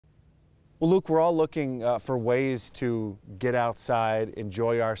Well, Luke, we're all looking for ways to get outside,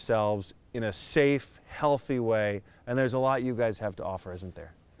 enjoy ourselves in a safe, healthy way, and there's a lot you guys have to offer, isn't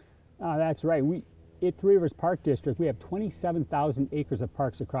there? That's right. At Three Rivers Park District, we have 27,000 acres of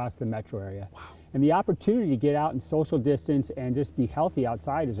parks across the metro area. Wow. And the opportunity to get out and social distance and just be healthy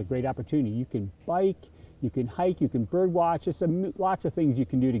outside is a great opportunity. You can bike, you can hike, you can bird watch, just lots of things you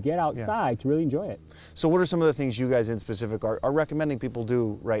can do to get outside to really enjoy it. So what are some of the things you guys in specific are recommending people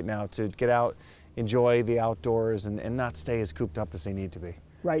do right now to get out, enjoy the outdoors, and not stay as cooped up as they need to be?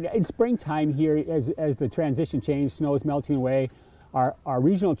 Right. In springtime here, as the transition changes, snow is melting away, our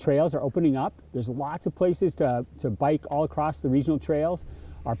regional trails are opening up. There's lots of places to bike all across the regional trails.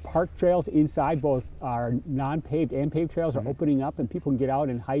 Our park trails inside, both our non-paved and paved trails, are opening up, and people can get out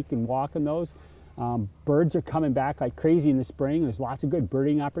and hike and walk on those. Birds are coming back like crazy in the spring. There's lots of good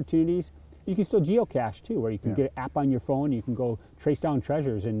birding opportunities. You can still geocache too, where you can get an app on your phone. You can go trace down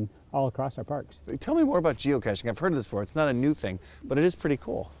treasures and all across our parks. Tell me more about geocaching. I've heard of this before. It's not a new thing, but it is pretty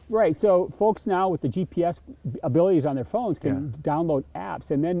cool. Right. So folks now with the GPS abilities on their phones can download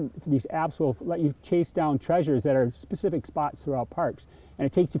apps, and then these apps will let you chase down treasures that are specific spots throughout parks. And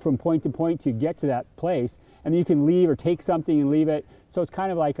it takes you from point to point to get to that place, and then you can leave or take something and leave it. So it's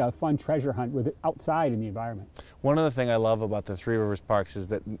kind of like a fun treasure hunt with it outside in the environment. One other thing I love about the Three Rivers Parks is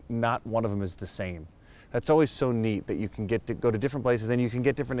that not one of them is the same. That's always so neat that you can get to go to different places and you can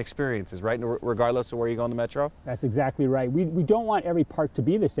get different experiences, right? Regardless of where you go on the metro? That's exactly right. We don't want every park to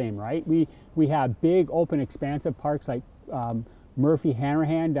be the same, right? We have big, open, expansive parks like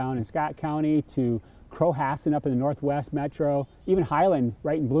Murphy-Hanrahan down in Scott County to Crow-Hassan up in the Northwest Metro, even Highland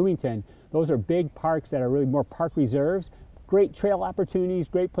right in Bloomington. Those are big parks that are really more park reserves. Great trail opportunities,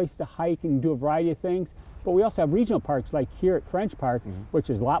 great place to hike and do a variety of things. But we also have regional parks like here at French Park, which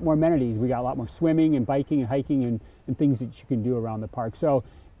is a lot more amenities. We got a lot more swimming and biking and hiking and things that you can do around the park. So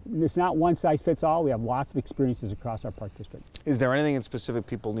it's not one size fits all. We have lots of experiences across our park district. Is there anything in specific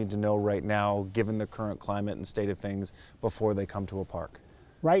people need to know right now, given the current climate and state of things, before they come to a park?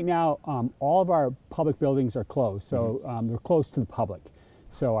 Right now, all of our public buildings are closed, so they're closed to the public.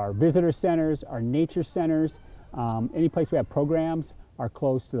 So our visitor centers, our nature centers, any place we have programs are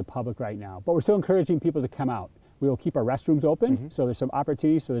closed to the public right now. But we're still encouraging people to come out. We will keep our restrooms open, so there's some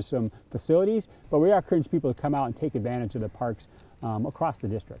opportunities, so there's some facilities, but we are encouraging people to come out and take advantage of the parks across the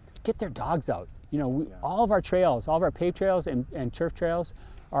district. Get their dogs out. You know, all of our trails, all of our paved trails and turf trails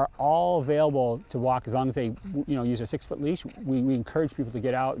are all available to walk as long as they, use a 6-foot leash. We encourage people to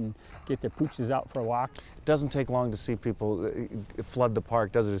get out and get their pooches out for a walk. It doesn't take long to see people flood the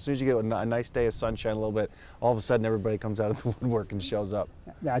park, does it? As soon as you get a nice day of sunshine a little bit, all of a sudden everybody comes out of the woodwork and shows up.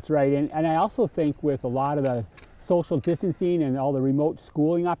 That's right, and I also think with a lot of the social distancing and all the remote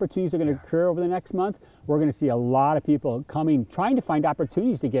schooling opportunities that are going to occur over the next month, we're going to see a lot of people coming, trying to find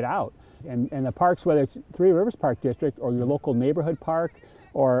opportunities to get out. And the parks, whether it's Three Rivers Park District or your local neighborhood park,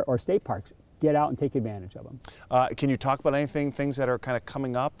 or state parks, get out and take advantage of them. Can you talk about things that are kind of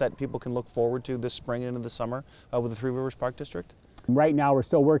coming up that people can look forward to this spring and into the summer with the Three Rivers Park District? Right now we're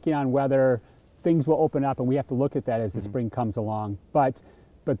still working on whether things will open up, and we have to look at that as the spring comes along. But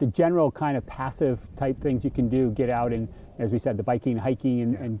the general kind of passive type things you can do, get out and, as we said, the biking,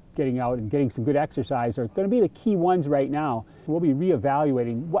 hiking, and getting out and getting some good exercise are going to be the key ones right now. We'll be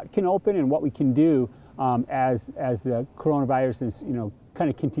reevaluating what can open and what we can do as the coronavirus is, kind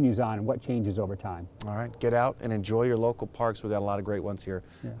of continues on and what changes over time. All right, get out and enjoy your local parks. We've got a lot of great ones here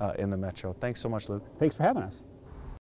in the metro. Thanks so much, Luke. Thanks for having us.